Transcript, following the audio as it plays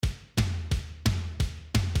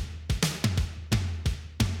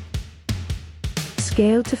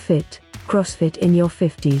Scale to Fit, CrossFit in your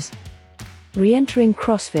 50s. Re-entering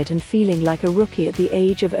CrossFit and feeling like a rookie at the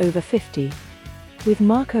age of over 50. With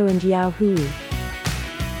Marco and Yao Hu.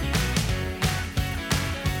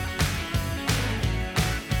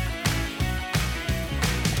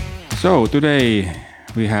 So today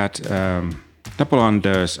we had double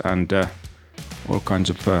unders and all kinds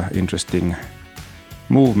of interesting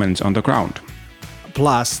movements on the ground.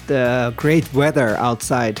 Plus the great weather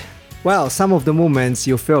outside. Well, some of the movements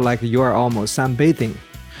you feel like you are almost sunbathing.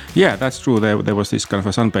 Yeah, that's true. There was this kind of a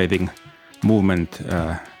sunbathing movement,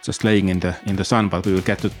 just laying in the sun, but we will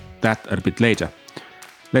get to that a bit later.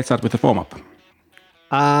 Let's start with the warm-up.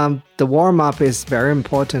 The warm-up is very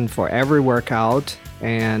important for every workout,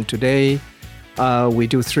 and today we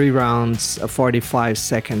do 3 rounds of 45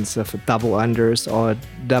 seconds of double unders or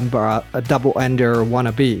double under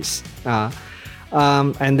wannabes.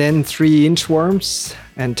 And then 3 inchworms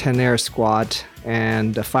and 10 air squat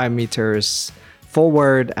and 5 meters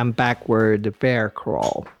forward and backward bear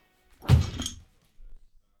crawl.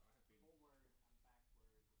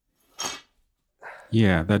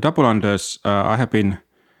 Yeah, the double unders, I have been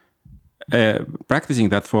practicing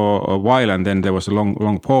that for a while, and then there was a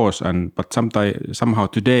long pause. But somehow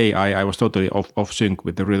today I was totally off sync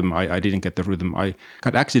with the rhythm. I didn't get the rhythm. I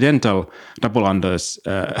got accidental double unders,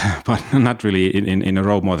 but not really in a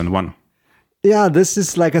row more than one. Yeah, this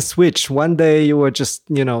is like a switch. One day you will just,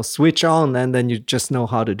 switch on and then you just know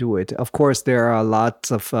how to do it. Of course, there are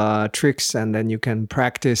lots of tricks and then you can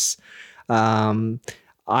practice.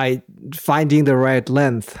 Finding the right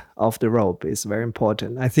length of the rope is very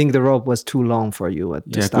important. I think the rope was too long for you at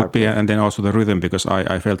the start. Could be, and then also the rhythm, because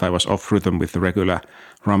I felt I was off rhythm with the regular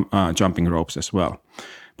jumping ropes as well.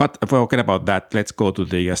 But forget about that. Let's go to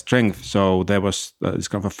the strength. So there was this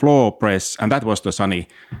kind of a floor press, and that was the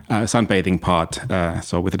sunbathing part.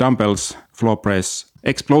 So with the dumbbells, floor press,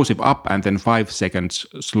 explosive up, and then 5 seconds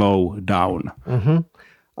slow down. Mm-hmm.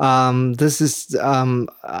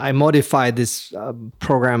 I modified this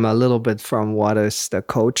program a little bit from what the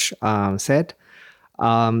coach said.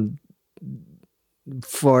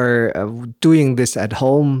 For doing this at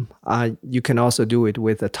home, you can also do it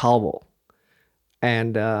with a towel.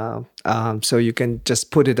 And so you can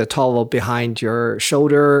just put a towel behind your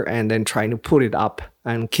shoulder and then try to put it up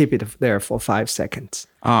and keep it there for 5 seconds.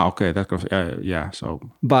 Okay. So.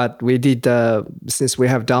 But we did, since we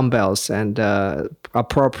have dumbbells and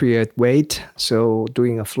appropriate weight, so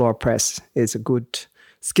doing a floor press is a good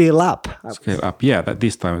scale up. Scale up, yeah.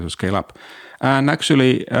 This time it was scale up. And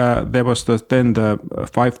actually, there was the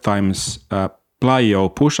 5 times plyo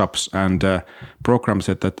push-ups, and program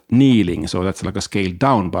said that kneeling, so that's like a scale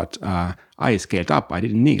down, but I scaled up, I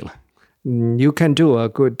didn't kneel. You can do a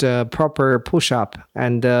good proper push-up,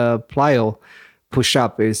 and plyo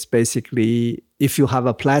push-up is basically if you have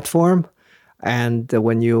a platform and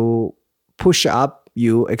when you push up,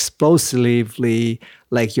 you explosively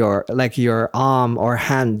like your arm or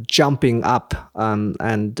hand jumping up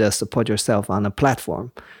and support yourself on a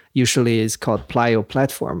platform. Usually it's called plyo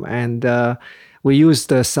platform, and we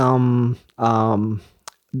used some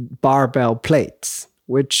barbell plates,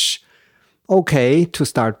 which okay to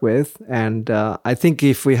start with. And I think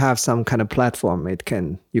if we have some kind of platform,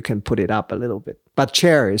 you can put it up a little bit. But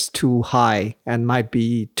chair is too high and might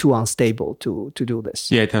be too unstable to do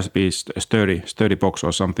this. Yeah, it has to be sturdy box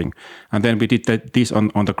or something. And then we did this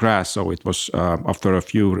on the grass, so it was after a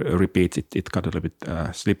few repeats, it got a little bit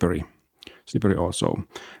slippery also.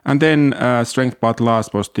 And then strength part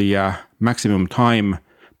last was the maximum time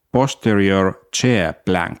posterior chair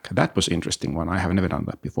plank. That was interesting one. I have never done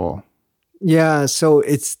that before. Yeah, so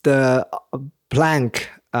it's the plank.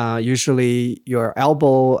 Usually your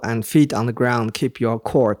elbow and feet on the ground keep your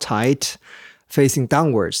core tight, facing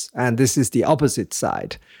downwards. And this is the opposite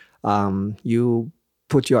side. You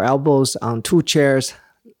put your elbows on 2 chairs,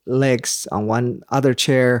 legs on one other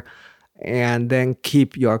chair, and then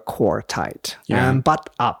keep your core tight and butt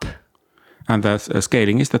up. And the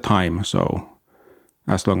scaling is the time, so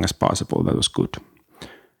as long as possible, that was good.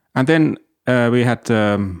 And then we had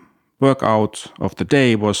workout of the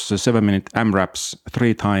day was 7-minute AMRAPs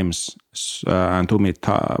 3 times and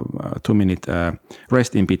 2-minute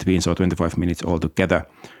rest in between, so 25 minutes altogether.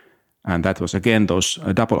 And that was again those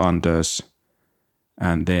double unders,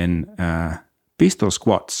 and then pistol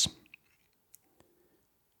squats.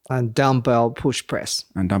 And dumbbell push press.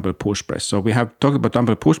 So we have talked about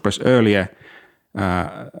dumbbell push press earlier.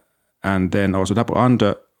 And then also double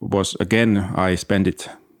under was, again, I spent it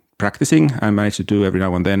practicing and managed to do every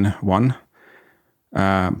now and then one.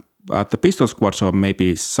 But the pistol squats are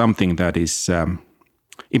maybe something that is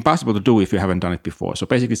impossible to do if you haven't done it before. So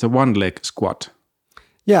basically it's a 1-leg squat.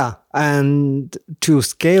 Yeah, and to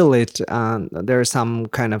scale it, there are some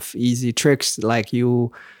kind of easy tricks, like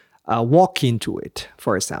you walk into it,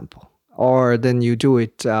 for example, or then you do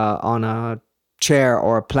it on a chair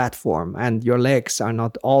or a platform, and your legs are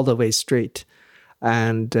not all the way straight.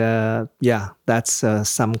 And that's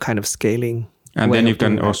some kind of scaling. And then you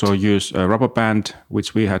can also use a rubber band,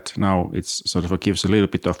 which we had now. It's sort of gives a little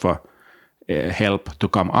bit of a help to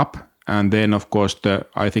come up. And then, of course,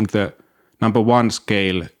 I think the number one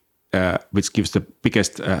scale, which gives the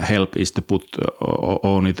biggest help, is to put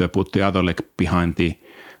put the other leg behind the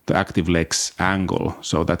active leg's angle,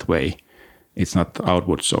 so that way it's not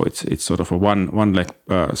outward. So it's sort of a one leg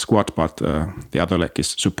squat, but the other leg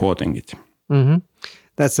is supporting it. Mm-hmm.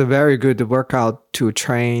 That's a very good workout to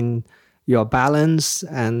train your balance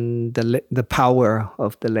and the power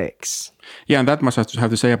of the legs. Yeah, and that much I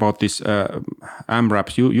have to say about this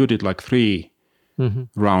AMRAPs. You did like 3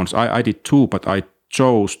 rounds. I did 2, but I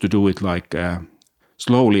chose to do it like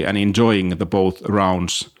slowly and enjoying the both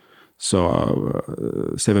rounds. So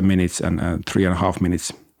 7 minutes and 3.5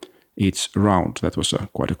 minutes each round. That was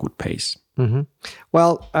quite a good pace. Mm-hmm.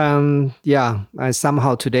 Well,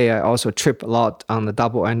 somehow today I also trip a lot on the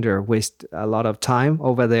double under, waste a lot of time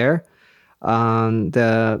over there.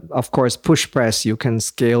 Of course, push press, you can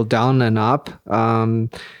scale down and up.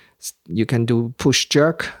 You can do push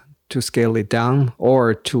jerk to scale it down,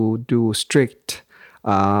 or to do strict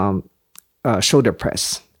shoulder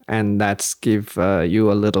press. And that's give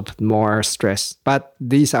you a little bit more stress. But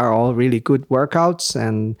these are all really good workouts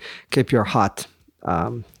and keep your heart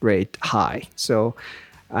rate high. So,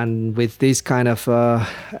 and with this kind of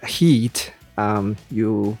heat,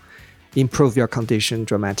 you improve your condition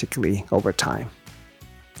dramatically over time.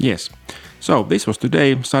 Yes. So this was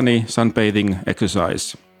today, sunny sunbathing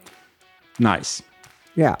exercise. Nice.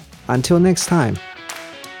 Yeah. Until next time.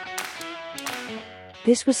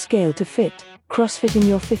 This was Scale to Fit, CrossFit in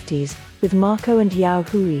your 50s, with Marco and Yao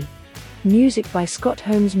Hui. Music by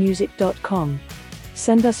ScottHolmesMusic.com.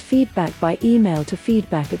 Send us feedback by email to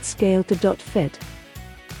feedback@scale2.fit.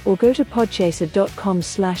 Or go to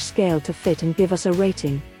podchaser.com/scale2fit and give us a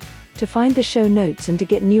rating. To find the show notes and to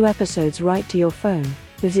get new episodes right to your phone,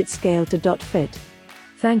 visit scale2.fit.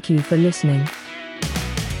 Thank you for listening.